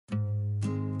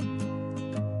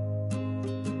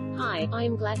Hi, I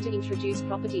am glad to introduce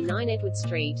property 9 Edward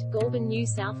Street, Goulburn, New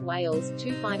South Wales,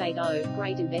 2580,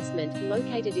 great investment,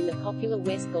 located in the popular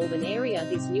West Goulburn area.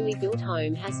 This newly built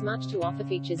home has much to offer.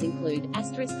 Features include,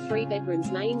 3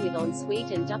 bedrooms main with ensuite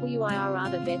and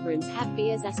WIR. The bedrooms have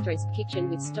beers,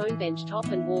 kitchen with stone bench top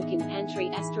and walk-in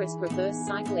pantry, reverse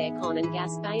cycle aircon and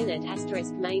gas bayonet,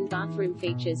 main bathroom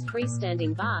features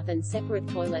freestanding bath and separate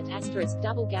toilet,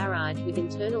 double garage with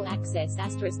internal access,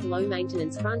 low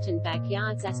maintenance front and back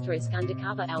yards,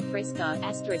 undercover alfresco,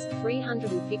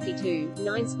 352,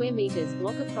 9 square meters,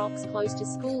 block approx close to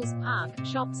schools, park,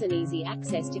 shops and easy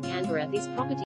access to Canberra. This property